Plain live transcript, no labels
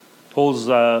Paul's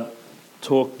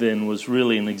talk then was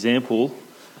really an example,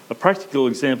 a practical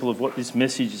example of what this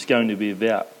message is going to be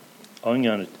about. I'm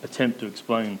going to attempt to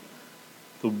explain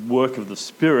the work of the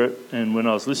Spirit, and when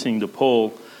I was listening to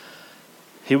Paul,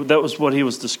 that was what he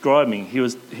was describing.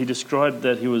 He described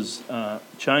that he was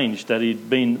changed, that he'd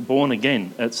been born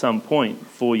again at some point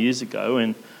 4 years ago,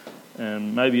 and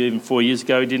maybe even 4 years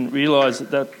ago he didn't realise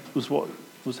that was what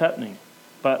was happening.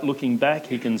 But looking back,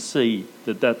 he can see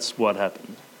that that's what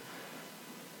happened.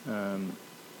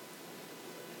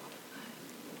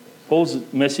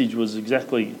 Paul's message was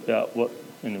exactly about what...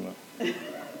 Anyway,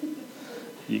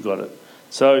 you got it.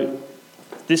 So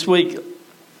this week,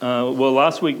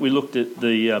 last week we looked at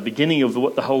the beginning of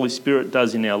what the Holy Spirit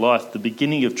does in our life, the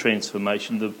beginning of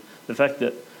transformation, the fact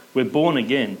that we're born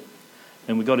again,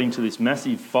 and we got into this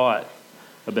massive fight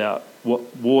about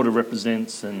what water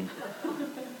represents and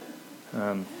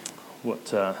what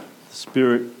the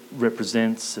Spirit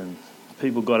represents, and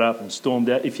people got up and stormed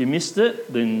out. If you missed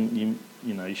it, then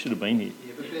you should have been here.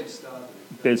 Yeah,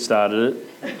 but Bev started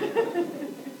it.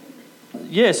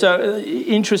 Yeah, so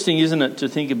interesting, isn't it, to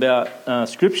think about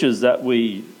scriptures that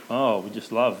we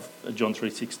just love, John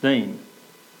 3:16,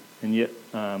 and yet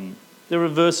there are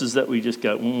verses that we just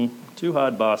go, too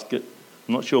hard basket.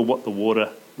 I'm not sure what the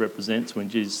water represents when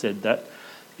Jesus said that.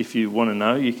 If you want to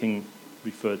know, you can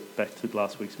refer back to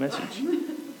last week's message.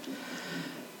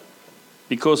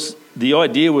 Because the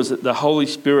idea was that the Holy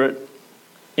Spirit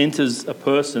enters a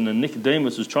person, and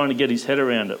Nicodemus was trying to get his head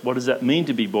around it. What does that mean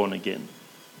to be born again?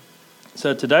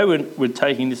 So today we're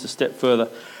taking this a step further.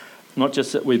 Not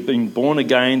just that we've been born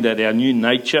again, that our new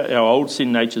nature, our old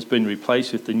sin nature has been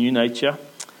replaced with the new nature.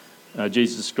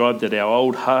 Jesus described that our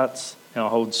old hearts,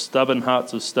 our old stubborn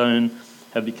hearts of stone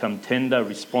have become tender,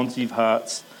 responsive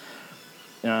hearts.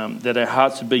 That our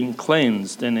hearts have been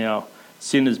cleansed and our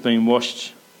sin has been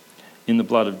washed in the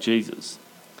blood of Jesus.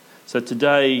 So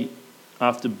today,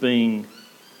 after being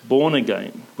born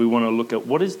again, we want to look at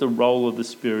what is the role of the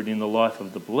Spirit in the life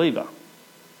of the believer.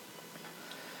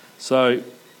 So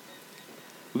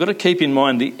we've got to keep in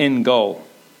mind the end goal,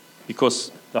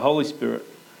 because the Holy Spirit,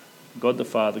 God the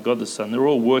Father, God the Son, they're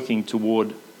all working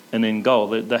toward an end goal.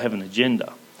 They have an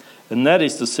agenda. And that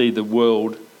is to see the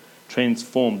world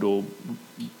transformed or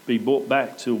be brought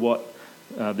back to what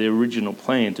the original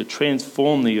plan, to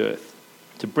transform the earth,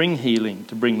 to bring healing,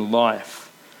 to bring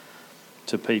life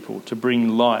to people, to bring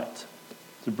light,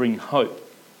 to bring hope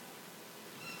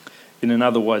in an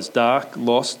otherwise dark,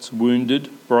 lost, wounded,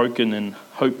 broken and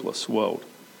hopeless world.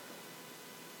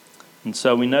 And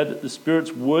so we know that the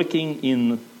Spirit's working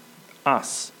in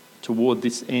us toward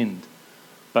this end.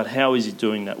 But how is he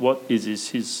doing that? What is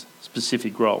his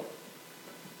specific role?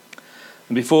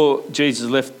 And before Jesus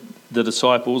left the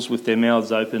disciples with their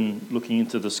mouths open, looking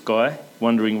into the sky,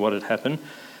 wondering what had happened,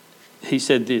 he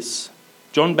said this: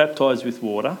 John baptized with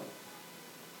water.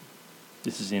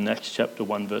 This is in Acts chapter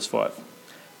 1, verse 5.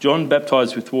 John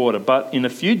baptized with water, but in a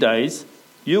few days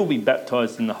you'll be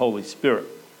baptized in the Holy Spirit.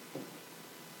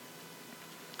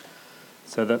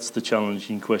 So that's the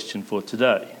challenging question for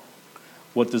today.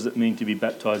 What does it mean to be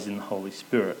baptized in the Holy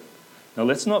Spirit? Now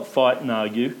let's not fight and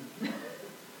argue.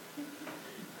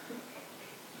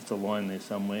 There's a line there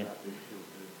somewhere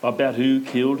about who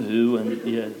killed who, and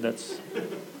that's...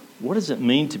 What does it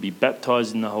mean to be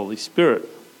baptized in the Holy Spirit?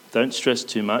 Don't stress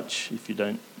too much if you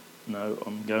don't know.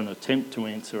 I'm going to attempt to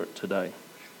answer it today.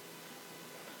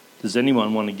 Does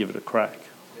anyone want to give it a crack?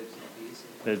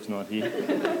 Bev's not here.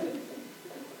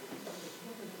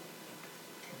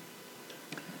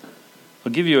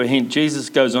 I'll give you a hint. Jesus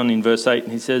goes on in verse 8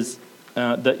 and he says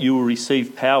that you will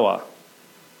receive power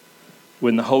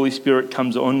when the Holy Spirit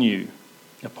comes upon you,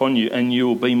 and you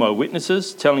will be my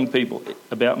witnesses, telling people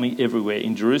about me everywhere,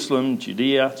 in Jerusalem,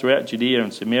 Judea, throughout Judea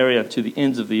and Samaria, to the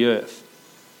ends of the earth.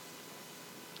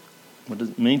 What does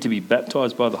it mean to be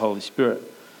baptized by the Holy Spirit?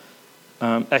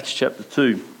 Acts chapter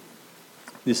 2.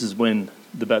 This is when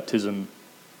the baptism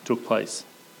took place.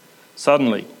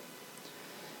 Suddenly,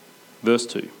 verse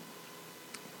 2.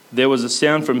 There was a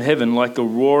sound from heaven like a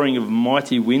roaring of a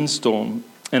mighty windstorm,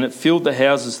 and it filled the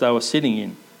houses they were sitting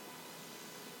in.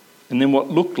 And then what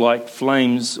looked like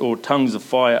flames or tongues of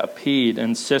fire appeared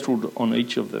and settled on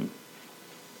each of them.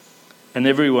 And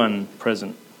everyone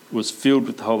present was filled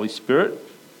with the Holy Spirit,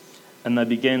 and they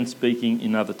began speaking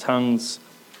in other tongues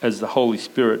as the Holy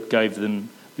Spirit gave them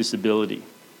this ability.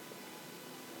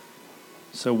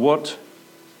 So what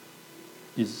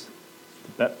is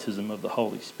the baptism of the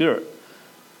Holy Spirit?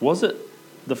 Was it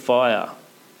the fire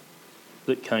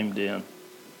that came down?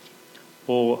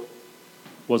 Or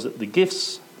was it the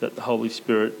gifts that the Holy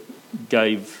Spirit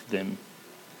gave them?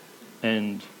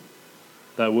 And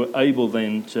they were able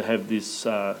then to have this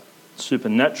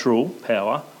supernatural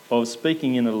power of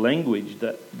speaking in a language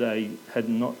that they had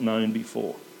not known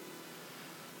before.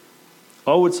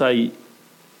 I would say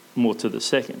more to the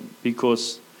second,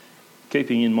 because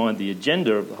keeping in mind the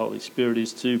agenda of the Holy Spirit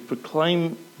is to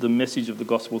proclaim the message of the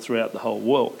gospel throughout the whole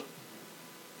world.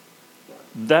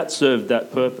 That served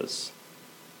that purpose.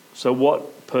 So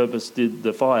what purpose did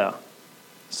the fire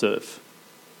serve?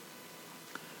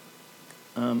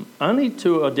 Only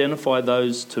to identify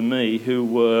those, to me, who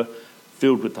were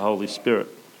filled with the Holy Spirit,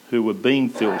 who were being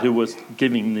filled, who was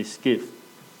giving this gift.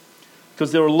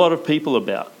 Because there were a lot of people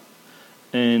about,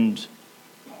 and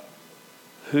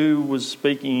who was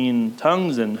speaking in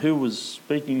tongues and who was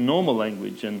speaking normal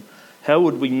language, and how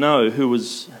would we know who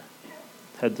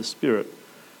had the Spirit?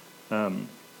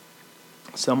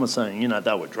 Some were saying,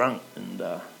 they were drunk and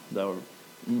they were,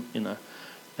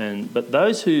 but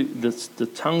those who the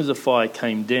tongues of fire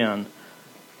came down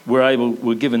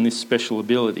were given this special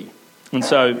ability. And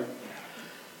so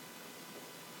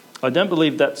I don't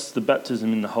believe that's the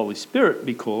baptism in the Holy Spirit,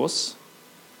 because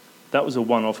that was a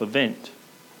one-off event.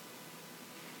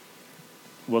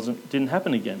 Didn't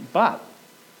happen again. But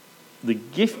the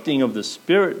gifting of the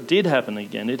Spirit did happen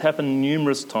again. It happened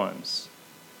numerous times.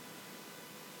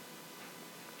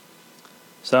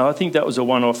 So I think that was a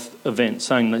one-off event,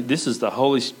 saying that this is the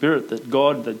Holy Spirit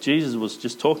that Jesus was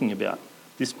just talking about.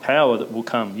 This power that will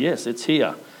come. Yes, it's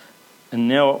here. And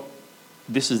now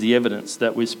this is the evidence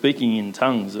that we're speaking in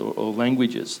tongues or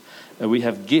languages. We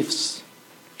have gifts.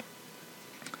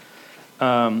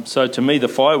 So to me, the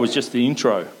fire was just the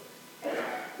intro.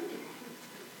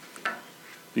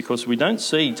 Because we don't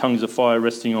see tongues of fire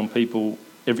resting on people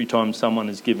every time someone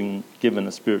is given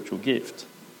a spiritual gift.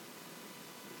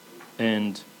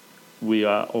 And we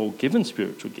are all given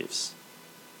spiritual gifts.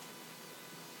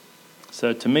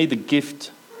 So to me, the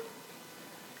gift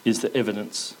is the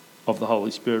evidence of the Holy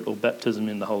Spirit, or baptism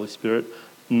in the Holy Spirit,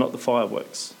 not the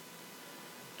fireworks.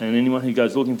 And anyone who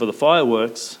goes looking for the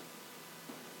fireworks,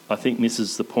 I think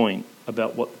misses the point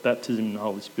about what baptism in the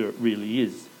Holy Spirit really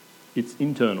is. It's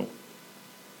internal.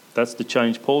 That's the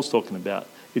change Paul's talking about.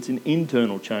 It's an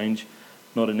internal change,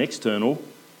 not an external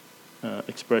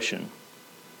expression.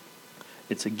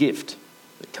 It's a gift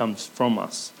that comes from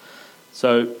us.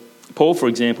 So Paul, for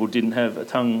example, didn't have a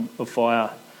tongue of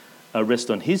fire rest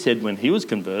on his head when he was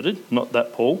converted. Not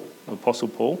that Paul, Apostle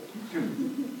Paul.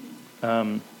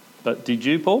 But did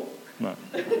you, Paul? No.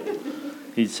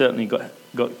 He certainly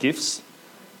got gifts.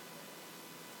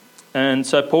 And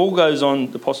so the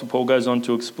Apostle Paul goes on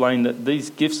to explain that these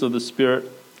gifts of the Spirit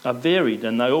are varied,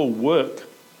 and they all work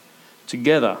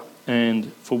together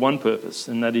and for one purpose,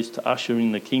 and that is to usher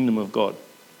in the kingdom of God.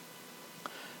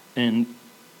 And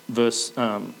 1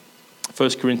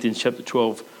 Corinthians chapter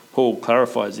 12, Paul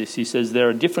clarifies this. He says there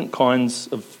are different kinds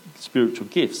of spiritual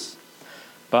gifts,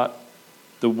 but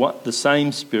the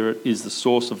same Spirit is the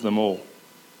source of them all.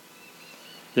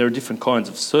 There are different kinds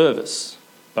of service,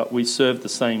 but we serve the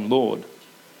same Lord.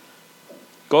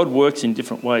 God works in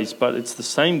different ways, but it's the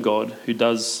same God who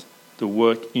does the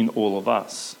work in all of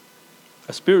us.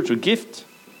 A spiritual gift,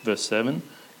 verse 7,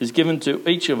 is given to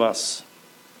each of us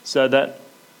so that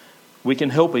we can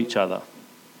help each other.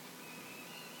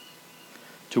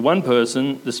 To one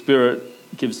person, the Spirit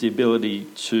gives the ability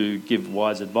to give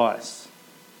wise advice.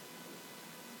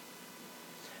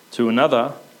 To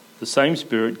another, the same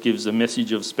Spirit gives a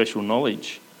message of special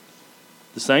knowledge.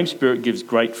 The same Spirit gives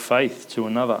great faith to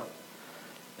another.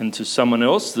 And to someone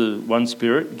else, the one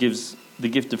Spirit gives the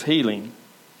gift of healing.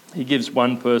 He gives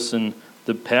one person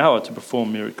the power to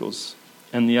perform miracles,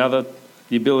 and the other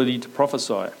the ability to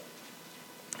prophesy.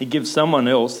 He gives someone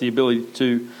else the ability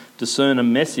to discern a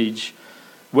message,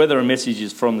 whether a message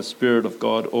is from the Spirit of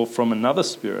God or from another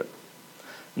spirit.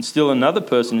 And still another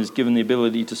person is given the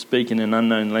ability to speak in an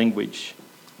unknown language,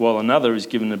 while another is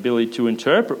given the ability to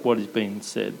interpret what is being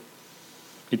said.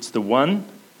 It's the one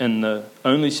and the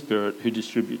only Spirit who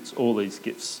distributes all these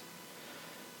gifts.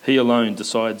 He alone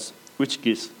decides which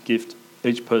gift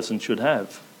each person should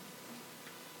have.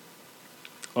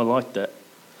 I like that.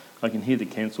 I can hear the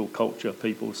cancel culture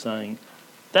people saying,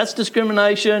 that's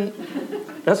discrimination,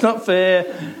 that's not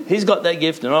fair, he's got that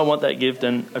gift and I want that gift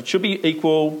and it should be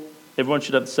equal, everyone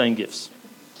should have the same gifts.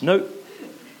 No,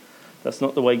 that's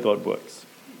not the way God works.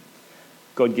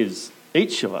 God gives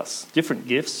each of us different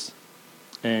gifts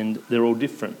and they're all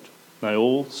different. They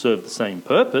all serve the same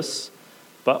purpose,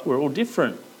 but we're all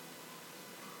different.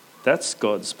 That's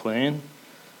God's plan,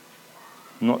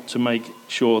 not to make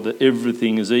sure that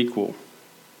everything is equal.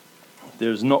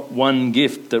 There's not one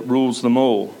gift that rules them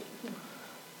all.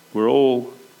 We're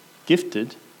all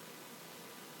gifted,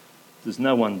 There's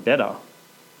no one better.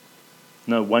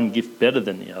 No one gift better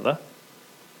than the other.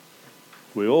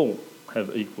 We all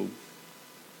have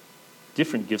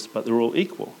different gifts, but they're all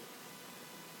equal.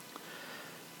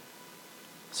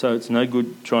 So it's no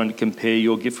good trying to compare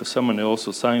your gift with someone else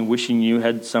or wishing you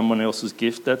had someone else's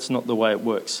gift. That's not the way it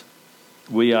works.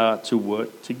 We are to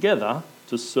work together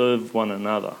to serve one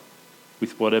another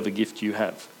with whatever gift you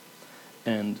have.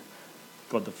 And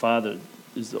God the Father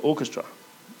is the orchestra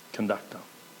conductor.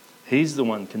 He's the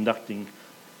one conducting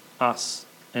us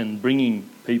and bringing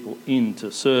people in to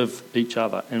serve each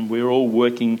other. And we're all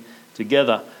working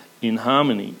together in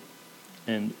harmony.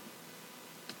 And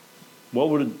what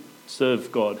would it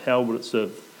serve God? How would it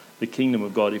serve the kingdom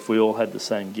of God if we all had the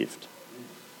same gift?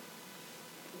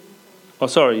 Oh,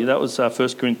 sorry, that was 1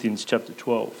 Corinthians chapter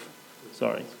 12.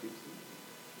 Sorry.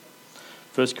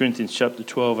 1 Corinthians chapter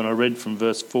 12, and I read from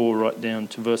verse 4 right down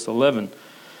to verse 11.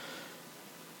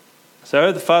 So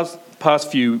over the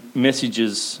past few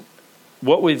messages,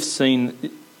 what we've seen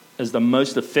as the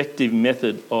most effective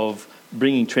method of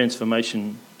bringing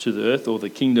transformation to the earth, or the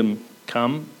kingdom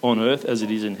come on earth as it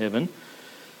is in heaven,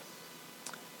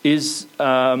 is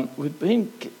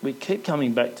we keep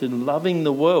coming back to loving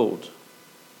the world.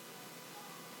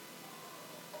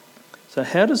 So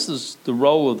how does the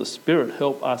role of the Spirit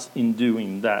help us in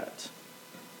doing that?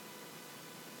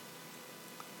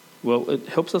 Well, it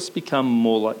helps us become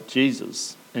more like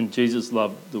Jesus. And Jesus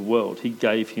loved the world. He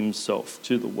gave himself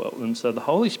to the world. And so the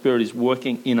Holy Spirit is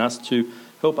working in us to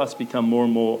help us become more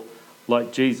and more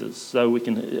like Jesus, so we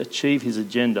can achieve his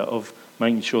agenda of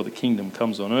making sure the kingdom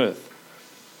comes on earth,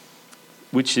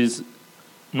 which is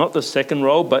not the second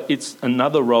role, but it's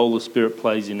another role the Spirit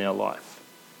plays in our life,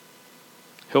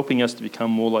 helping us to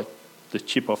become more like the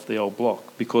chip off the old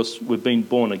block, because we've been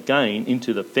born again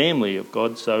into the family of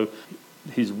God. So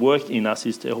his work in us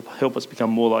is to help us become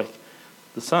more like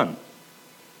the Son,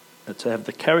 to have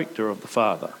the character of the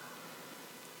Father.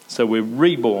 So we're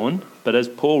reborn, but as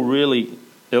Paul really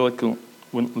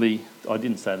eloquently, I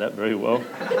didn't say that very well.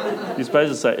 You're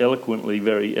supposed to say eloquently,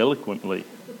 very eloquently,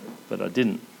 but I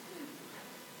didn't.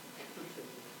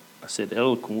 I said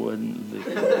eloquently.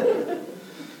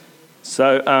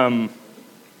 So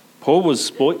Paul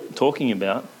was talking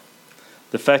about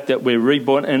the fact that we're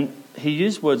reborn, and he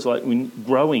used words like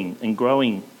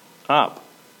growing up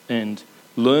and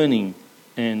learning,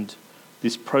 and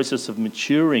this process of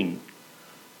maturing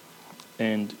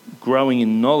and growing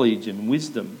in knowledge and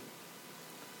wisdom.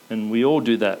 And we all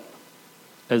do that.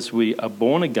 As we are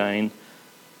born again,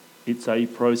 it's a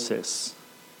process.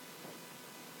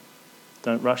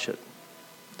 Don't rush it.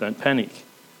 Don't panic.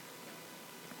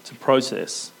 It's a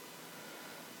process.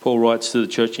 Paul writes to the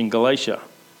church in Galatia.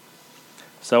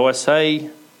 So I say,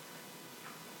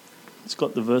 it's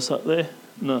got the verse up there?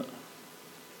 No.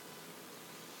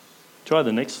 Try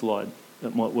the next slide.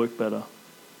 That might work better.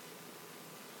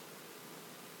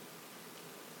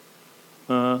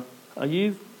 Are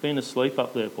you been asleep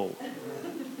up there, Paul?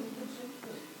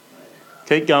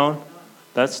 Keep going.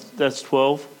 That's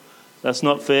 12. That's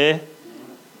not fair.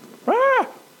 Ah!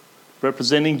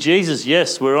 Representing Jesus.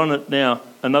 Yes, we're on it now.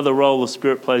 Another role the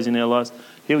Spirit plays in our lives.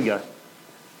 Here we go.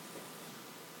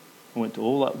 I went to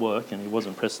all that work and he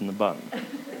wasn't pressing the button.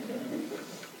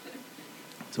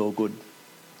 It's all good.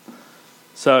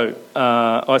 So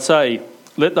I say,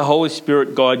 let the Holy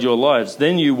Spirit guide your lives.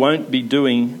 Then you won't be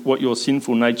doing what your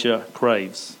sinful nature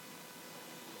craves.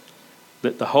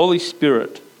 Let the Holy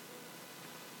Spirit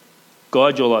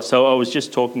guide your life. So I was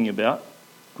just talking about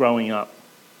growing up,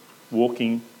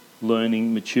 walking,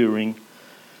 learning, maturing,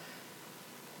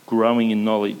 growing in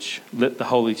knowledge. Let the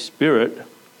Holy Spirit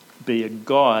be a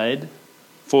guide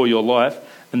for your life,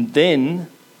 and then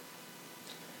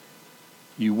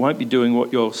you won't be doing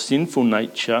what your sinful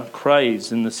nature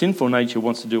craves. And the sinful nature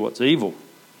wants to do what's evil,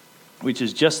 which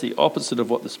is just the opposite of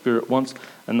what the Spirit wants.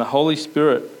 And the Holy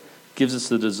Spirit gives us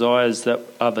the desires that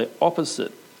are the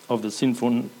opposite of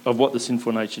what the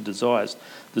sinful nature desires.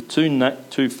 The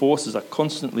two forces are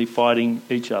constantly fighting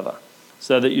each other,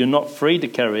 so that you're not free to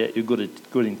carry out your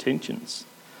good intentions.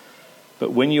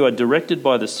 But when you are directed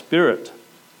by the Spirit,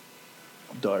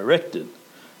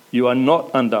 you are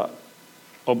not under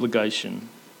obligation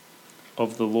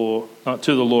of the law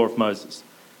to the law of Moses.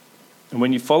 And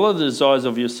when you follow the desires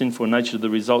of your sinful nature, the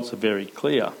results are very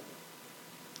clear.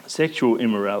 Sexual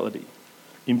immorality,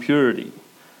 impurity,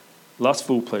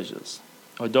 lustful pleasures,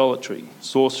 idolatry,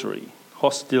 sorcery,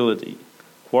 hostility,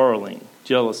 quarrelling,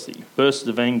 jealousy, bursts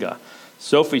of anger,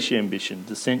 selfish ambition,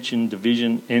 dissension,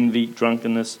 division, envy,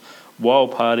 drunkenness,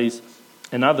 wild parties,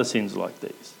 and other sins like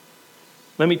these.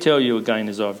 Let me tell you again,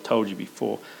 as I've told you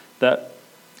before, that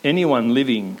anyone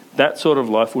living that sort of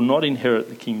life will not inherit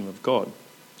the kingdom of God.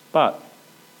 But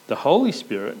the Holy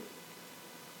Spirit,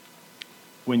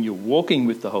 when you're walking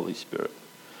with the Holy Spirit,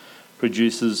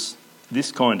 produces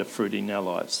this kind of fruit in our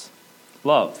lives.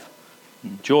 Love,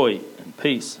 and joy, and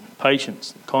peace, and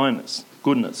patience, and kindness,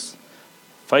 goodness,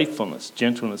 faithfulness,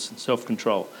 gentleness, and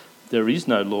self-control. There is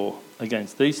no law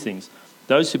against these things.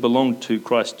 Those who belong to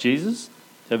Christ Jesus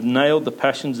have nailed the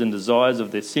passions and desires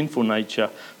of their sinful nature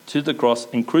to the cross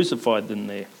and crucified them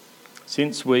there.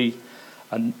 Since we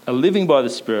are living by the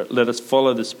Spirit, let us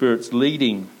follow the Spirit's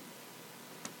leading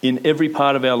in every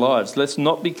part of our lives. Let's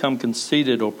not become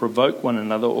conceited or provoke one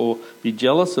another or be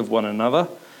jealous of one another.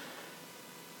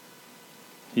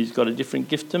 He's got a different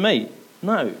gift to me.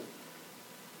 No.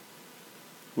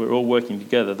 We're all working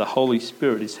together. The Holy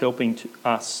Spirit is helping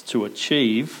us to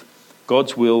achieve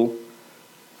God's will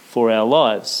for our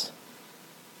lives.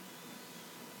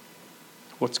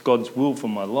 What's God's will for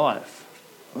my life?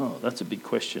 Oh, that's a big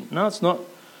question. No, it's not.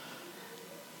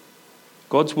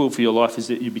 God's will for your life is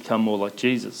that you become more like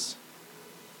Jesus.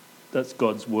 That's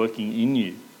God's working in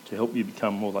you to help you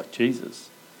become more like Jesus.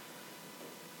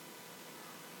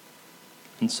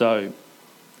 And so,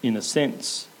 in a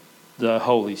sense, the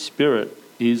Holy Spirit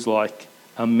is like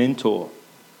a mentor,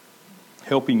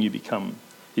 helping you become.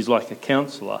 He's like a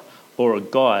counsellor or a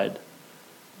guide,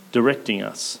 directing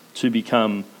us to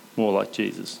become more like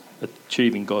Jesus,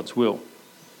 achieving God's will.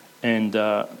 And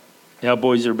our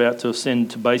boys are about to ascend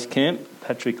to base camp.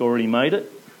 Patrick already made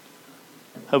it.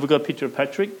 Have we got a picture of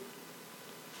Patrick?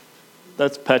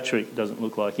 That's Patrick. Doesn't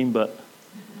look like him, but...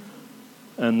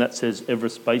 And that says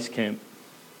Everest Base Camp.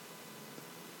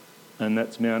 And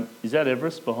that's Mount... Is that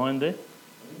Everest behind there? I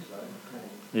think so.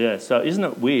 Yeah, so isn't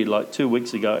it weird? Like 2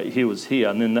 weeks ago, he was here,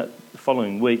 and then that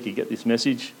following week, you get this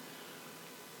message.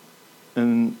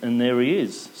 And there he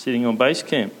is, sitting on base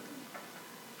camp.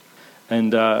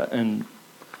 And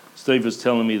Steve was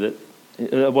telling me that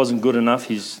it wasn't good enough.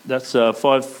 That's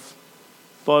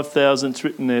 5,000. It's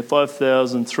written there,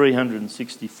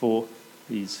 5,364.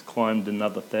 He's climbed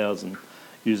another 1,000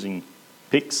 using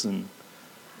picks and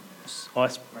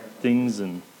ice things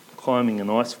and climbing an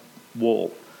ice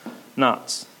wall.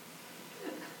 Nuts.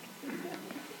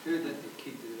 Who let the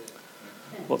kid do that?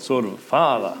 What sort of a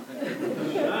father? And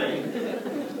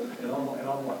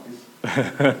I'm like this.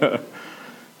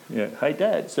 Yeah. Hey,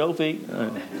 Dad, selfie.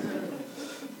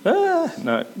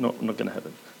 No, not going to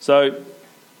happen. So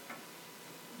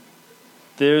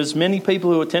there's many people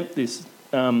who attempt this.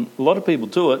 A lot of people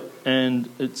do it, and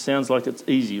it sounds like it's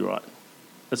easy, right?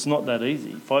 It's not that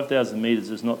easy. 5,000 metres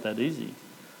is not that easy.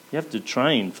 You have to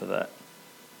train for that.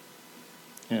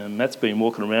 And Matt's been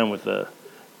walking around with a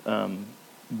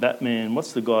Batman.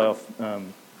 What's the guy off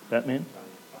Batman?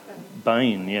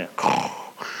 Bane, yeah.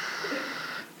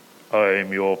 I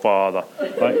am your father.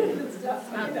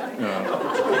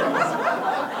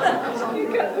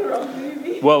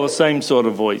 Well, the same sort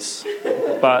of voice.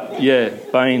 But, yeah,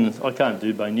 Bane. I can't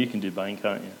do Bane. You can do Bane,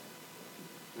 can't you?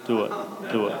 Do it.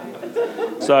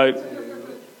 So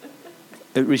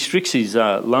it restricts his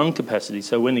lung capacity.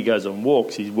 So when he goes on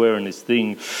walks, he's wearing this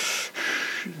thing.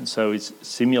 So he's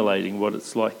simulating what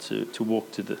it's like to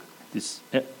walk to this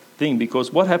thing.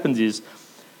 Because what happens is,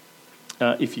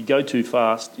 if you go too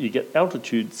fast, you get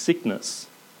altitude sickness.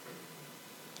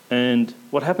 And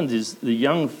what happens is the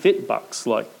young fit bucks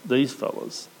like these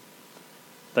fellas,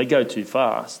 they go too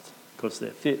fast because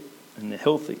they're fit and they're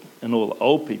healthy. And all the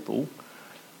old people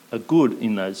are good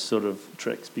in those sort of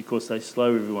treks because they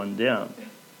slow everyone down.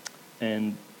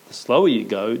 And the slower you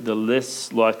go, the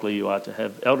less likely you are to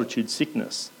have altitude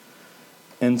sickness.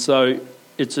 And so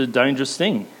it's a dangerous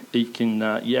thing. You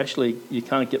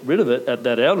can't get rid of it at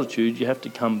that altitude. You have to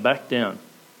come back down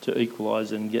to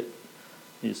equalise and get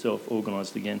yourself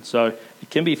organised again. So it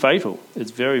can be fatal.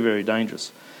 It's very, very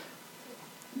dangerous.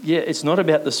 Yeah, it's not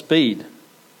about the speed.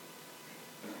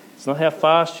 It's not how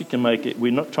fast you can make it.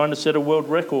 We're not trying to set a world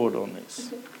record on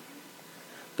this.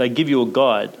 They give you a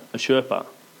guide, a Sherpa,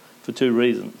 for two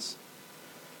reasons.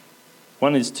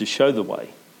 One is to show the way,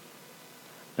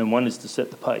 and one is to set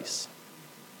the pace.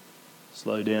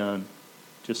 Slow down,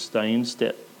 just stay in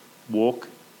step, walk.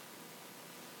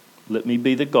 Let me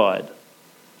be the guide.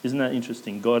 Isn't that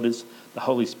interesting? The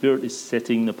Holy Spirit is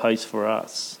setting the pace for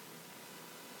us.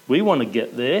 We want to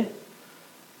get there.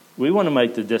 We want to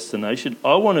make the destination.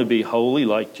 I want to be holy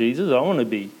like Jesus.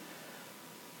 The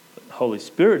Holy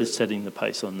Spirit is setting the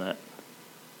pace on that.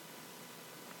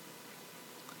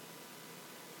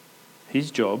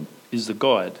 His job is the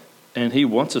guide, and he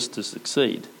wants us to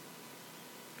succeed.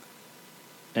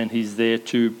 And he's there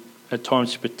to, at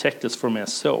times, protect us from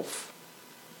ourselves.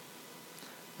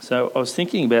 So I was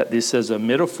thinking about this as a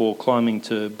metaphor, climbing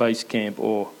to base camp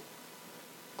or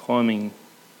climbing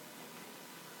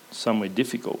somewhere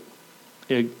difficult.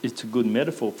 It's a good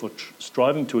metaphor for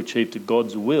striving to achieve to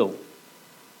God's will.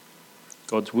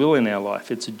 God's will in our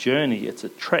life. It's a journey, it's a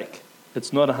trek.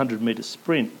 It's not a 100-metre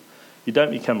sprint. You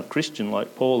don't become a Christian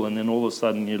like Paul and then all of a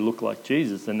sudden you look like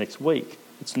Jesus the next week.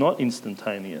 It's not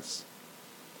instantaneous.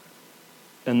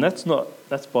 And that's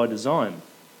by design.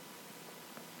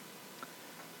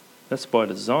 That's by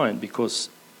design, because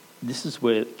this is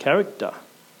where character,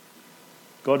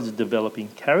 God is developing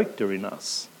character in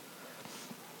us.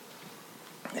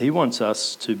 He wants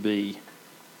us to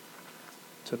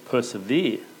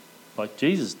persevere like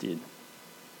Jesus did.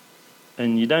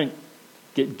 And you don't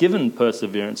get given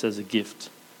perseverance as a gift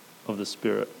of the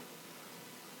Spirit.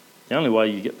 The only way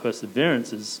you get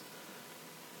perseverance is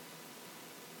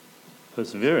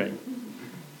persevering.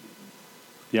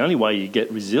 The only way you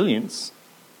get resilience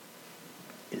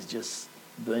is just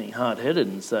being hard-headed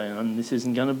and saying, this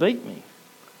isn't going to beat me.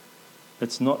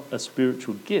 It's not a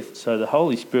spiritual gift. So the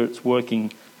Holy Spirit's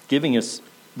working, giving us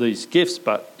these gifts,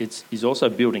 but He's also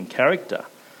building character,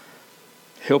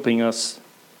 helping us.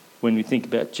 When we think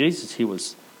about Jesus, He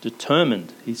was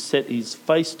determined. He set His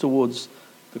face towards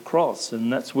the cross,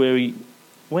 and that's where He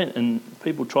went. And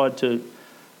people tried to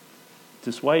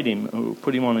dissuade Him or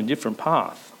put Him on a different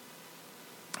path.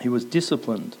 He was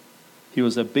disciplined. He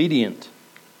was obedient.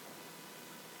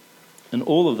 And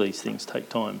all of these things take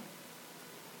time.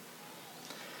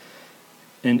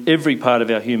 And every part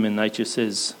of our human nature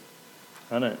says,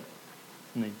 I don't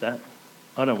need that.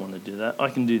 I don't want to do that. I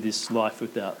can do this life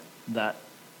without that.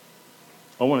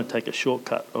 I want to take a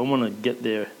shortcut. I want to get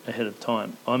there ahead of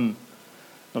time. I'm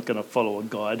not going to follow a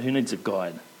guide. Who needs a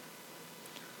guide?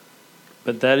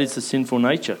 But that is the sinful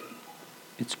nature.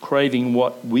 It's craving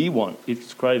what we want.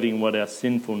 It's craving what our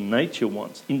sinful nature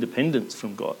wants, independence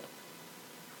from God.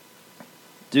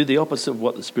 Do the opposite of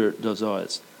what the Spirit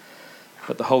desires.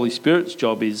 But the Holy Spirit's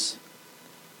job is,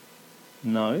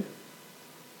 no,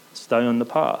 stay on the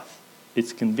path.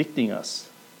 It's convicting us,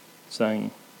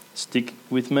 saying, stick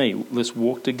with me, let's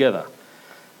walk together.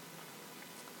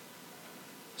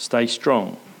 Stay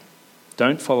strong.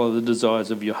 Don't follow the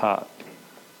desires of your heart.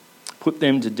 Put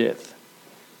them to death.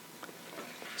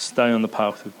 Stay on the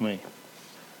path with me.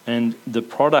 And the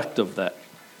product of that,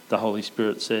 the Holy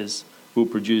Spirit says, will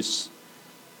produce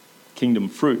kingdom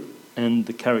fruit and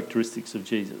the characteristics of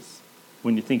Jesus.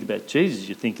 When you think about Jesus,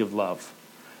 you think of love.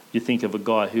 You think of a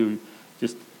guy who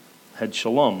just had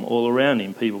shalom all around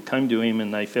him. People came to him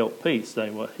and they felt peace. They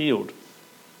were healed.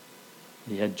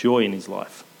 He had joy in his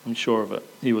life. I'm sure of it.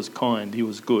 He was kind. He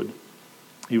was good.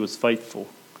 He was faithful.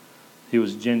 He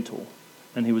was gentle.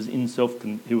 And he was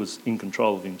in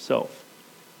control of himself.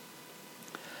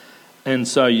 And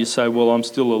so you say, well, I'm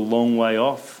still a long way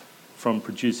off from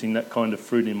producing that kind of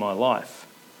fruit in my life.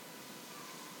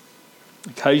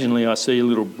 Occasionally I see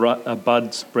a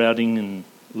bud sprouting and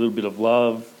a little bit of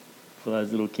love for those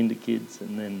little kinder kids,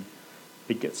 and then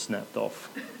it gets snapped off.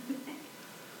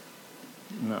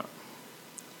 No.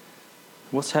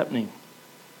 What's happening?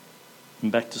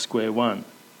 I'm back to square one.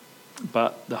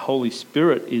 But the Holy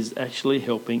Spirit is actually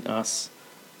helping us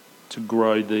to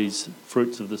grow these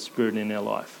fruits of the Spirit in our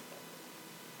life.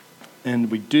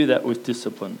 And we do that with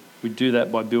discipline. We do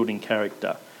that by building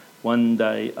character, one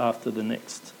day after the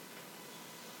next.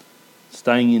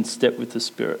 Staying in step with the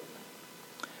Spirit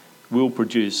will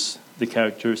produce the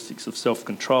characteristics of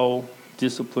self-control,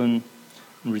 discipline,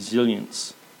 and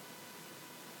resilience.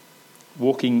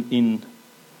 Walking in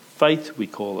faith, we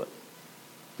call it,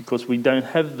 because we don't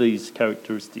have these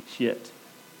characteristics yet.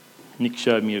 Nick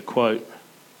showed me a quote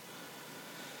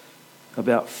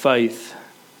about faith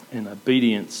and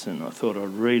obedience, and I thought I'd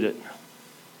read it.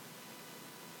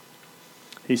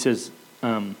 He says,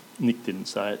 Nick didn't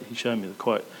say it, he showed me the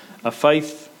quote. A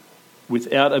faith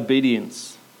without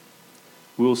obedience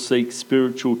will seek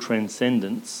spiritual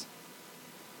transcendence.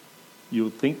 You'll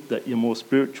think that you're more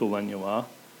spiritual than you are,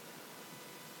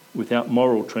 without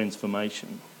moral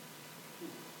transformation.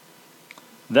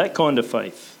 That kind of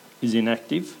faith is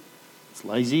inactive, it's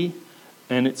lazy,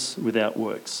 and it's without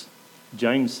works.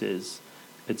 James says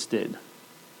it's dead.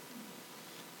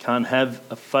 Can't have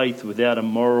a faith without a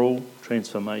moral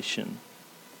transformation.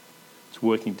 It's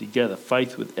working together.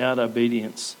 Faith without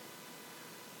obedience.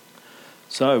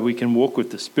 So we can walk with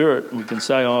the Spirit and we can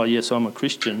say, oh yes, I'm a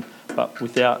Christian, but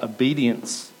without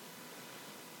obedience,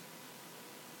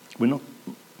 we're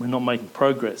not making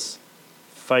progress.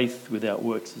 Faith without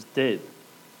works is dead.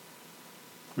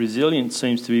 Resilience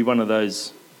seems to be one of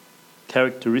those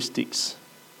characteristics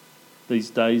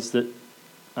these days that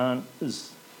aren't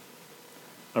as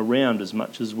around as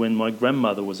much as when my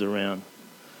grandmother was around.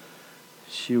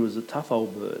 She was a tough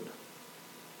old bird.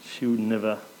 She would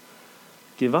never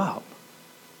give up.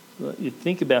 You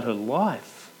think about her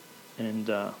life and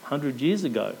 100 years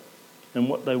ago and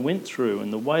what they went through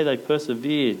and the way they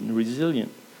persevered and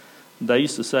resilient. They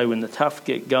used to say when the tough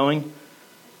get going,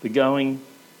 the going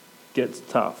gets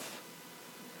tough.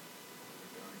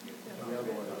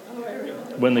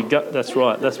 That's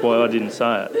right, that's why I didn't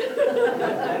say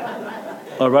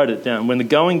it. I wrote it down. When the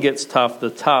going gets tough,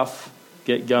 the tough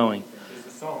get going. There's a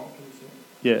song, can you sing?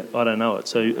 Yeah, I don't know it,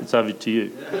 so it's over to you.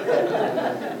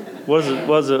 What's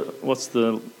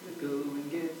the... going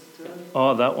gets tough.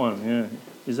 Oh, that one, yeah.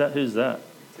 Who's that?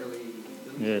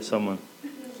 Yeah, someone.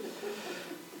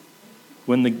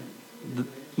 When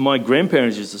my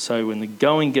grandparents used to say, when the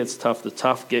going gets tough, the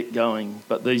tough get going.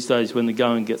 But these days, when the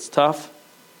going gets tough,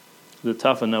 the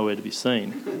tough are nowhere to be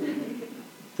seen.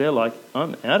 They're like,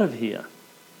 I'm out of here.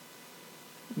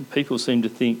 And people seem to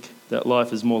think that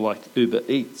life is more like Uber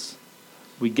Eats.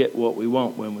 We get what we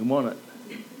want when we want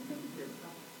it.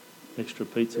 Extra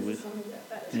pizza with.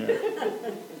 Yeah.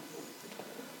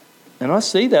 And I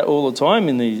see that all the time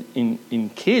in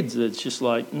kids. It's just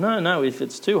like, no, if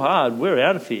it's too hard, we're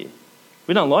out of here.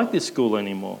 We don't like this school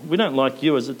anymore. We don't like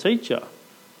you as a teacher.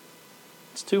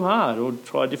 It's too hard, or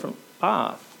try a different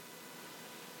path.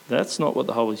 That's not what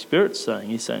the Holy Spirit's saying.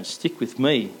 He's saying, stick with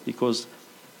me, because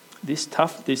this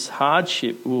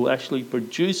hardship will actually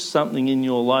produce something in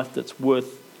your life that's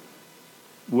worth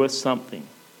something.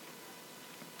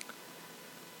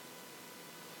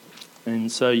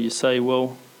 And so you say,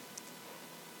 well,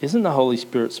 isn't the Holy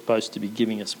Spirit supposed to be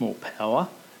giving us more power?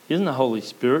 Isn't the Holy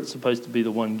Spirit supposed to be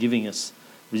the one giving us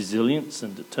resilience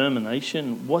and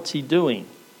determination? What's he doing?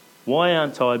 Why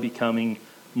aren't I becoming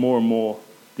more and more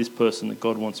this person that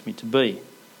God wants me to be?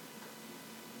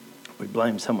 We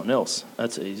blame someone else.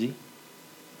 That's easy.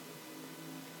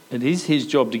 It is his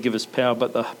job to give us power,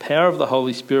 but the power of the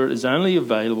Holy Spirit is only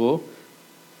available,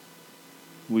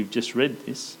 we've just read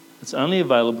this, it's only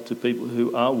available to people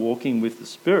who are walking with the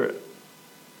Spirit.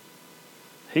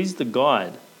 He's the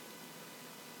guide.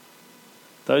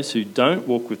 Those who don't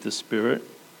walk with the Spirit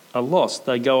are lost.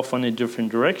 They go off on a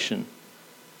different direction.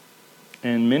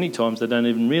 And many times they don't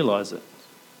even realise it.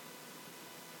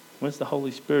 Where's the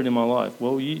Holy Spirit in my life?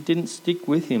 Well, you didn't stick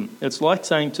with him. It's like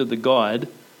saying to the guide,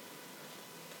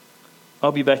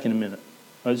 I'll be back in a minute.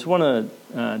 I just want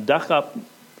to duck up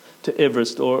to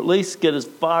Everest, or at least get as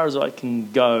far as I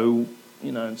can go,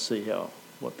 and see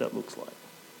what that looks like.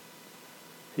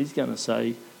 He's going to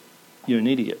say, you're an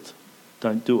idiot.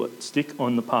 Don't do it. Stick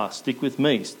on the path. Stick with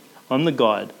me. I'm the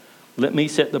guide. Let me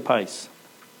set the pace.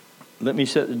 Let me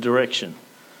set the direction.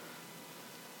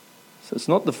 So it's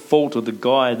not the fault of the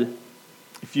guide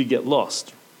if you get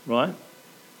lost, right?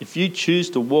 If you choose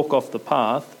to walk off the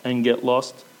path and get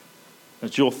lost,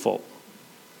 it's your fault.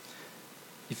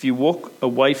 If you walk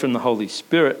away from the Holy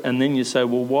Spirit and then you say,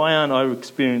 well, why aren't I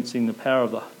experiencing the power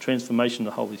of the transformation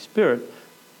of the Holy Spirit?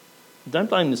 Don't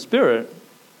blame the Spirit.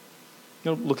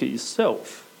 You've got to look at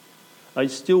yourself. Are you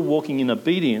still walking in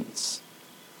obedience?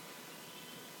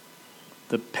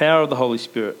 The power of the Holy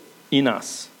Spirit in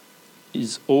us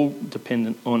is all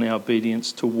dependent on our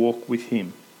obedience to walk with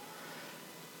him.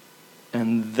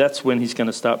 And that's when he's going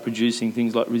to start producing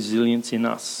things like resilience in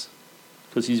us,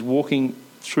 because he's walking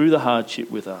through the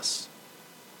hardship with us.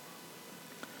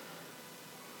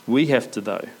 We have to,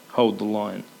 though, hold the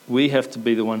line. We have to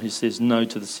be the one who says no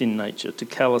to the sin nature, to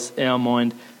callous our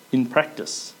mind in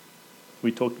practice.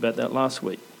 We talked about that last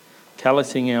week.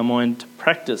 Callousing our mind to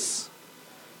practice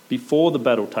before the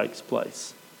battle takes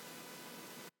place.